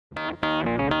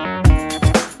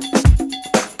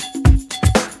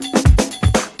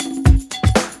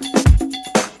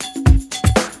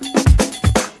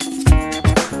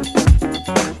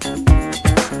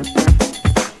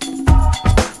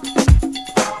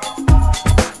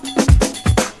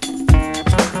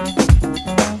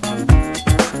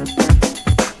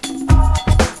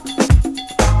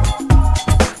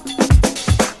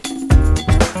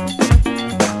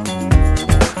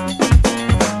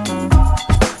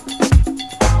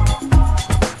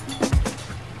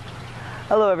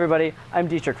Hello everybody, I'm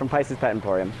Detrick from Pisces Pet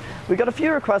Emporium. We got a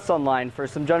few requests online for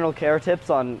some general care tips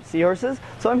on seahorses,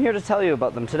 so I'm here to tell you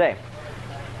about them today.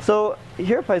 So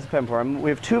here at Pisces Pet Emporium, we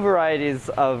have two varieties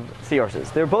of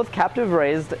seahorses. They're both captive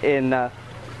raised in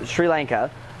Sri Lanka,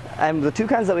 and the two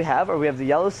kinds that we have are the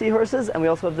yellow seahorses and we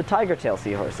also have the tiger tail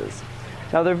seahorses.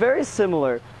 Now they're very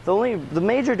similar. The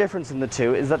major difference in the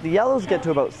two is that the yellows get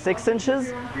to about 6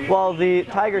 inches, while the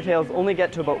tiger tails only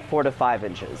get to about 4 to 5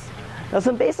 inches. Now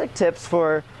some basic tips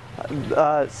for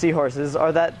seahorses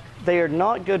are that they are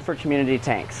not good for community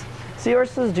tanks.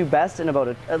 Seahorses do best in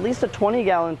about at least a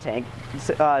 20-gallon tank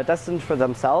destined for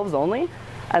themselves only,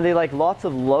 and they like lots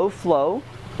of low flow,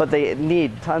 but they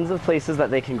need tons of places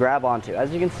that they can grab onto.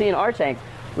 As you can see in our tank,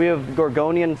 we have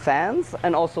Gorgonian fans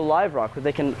and also live rock where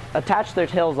they can attach their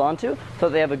tails onto so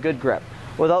that they have a good grip.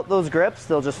 Without those grips,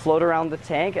 they'll just float around the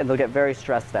tank and they'll get very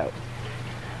stressed out.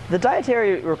 The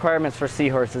dietary requirements for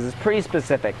seahorses is pretty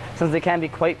specific, since they can be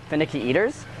quite finicky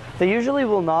eaters. They usually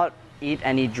will not eat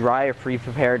any dry or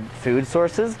pre-prepared food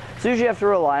sources, so usually you have to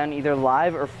rely on either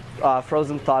live or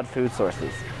frozen thawed food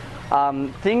sources.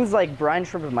 Things like brine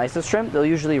shrimp and mysis shrimp, they'll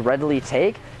usually readily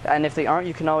take, and if they aren't,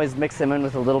 you can always mix them in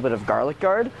with a little bit of garlic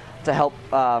guard to help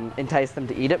entice them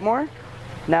to eat it more.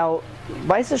 Now,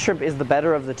 mysis shrimp is the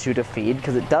better of the two to feed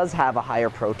because it does have a higher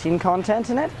protein content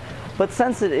in it. But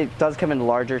since it does come in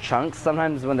larger chunks,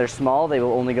 sometimes when they're small, they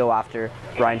will only go after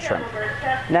brine shrimp.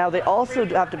 Now, they also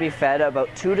have to be fed about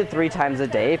 2 to 3 times a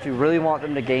day if you really want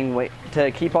them to gain weight,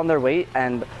 to keep on their weight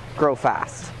and grow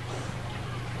fast.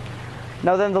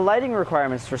 Now then, the lighting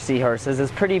requirements for seahorses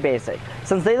is pretty basic.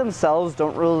 Since they themselves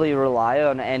don't really rely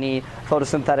on any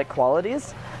photosynthetic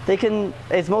qualities,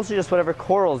 it's mostly just whatever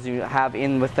corals you have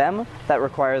in with them that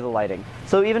require the lighting.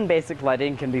 So even basic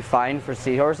lighting can be fine for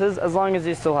seahorses as long as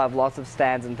you still have lots of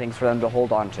stands and things for them to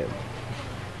hold on to.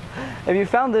 If you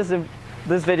found this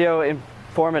video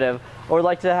informative or would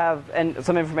like to have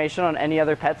some information on any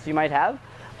other pets you might have,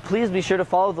 please be sure to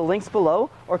follow the links below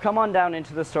or come on down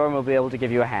into the store and we'll be able to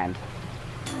give you a hand.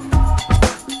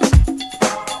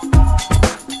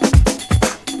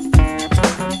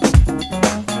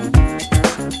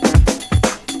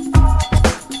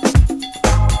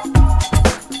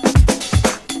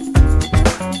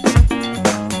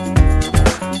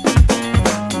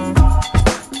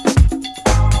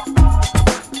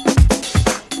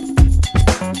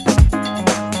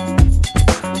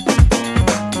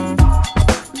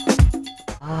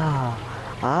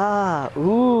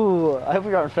 Ooh, I hope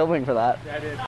we aren't filming for that. Yeah, I did.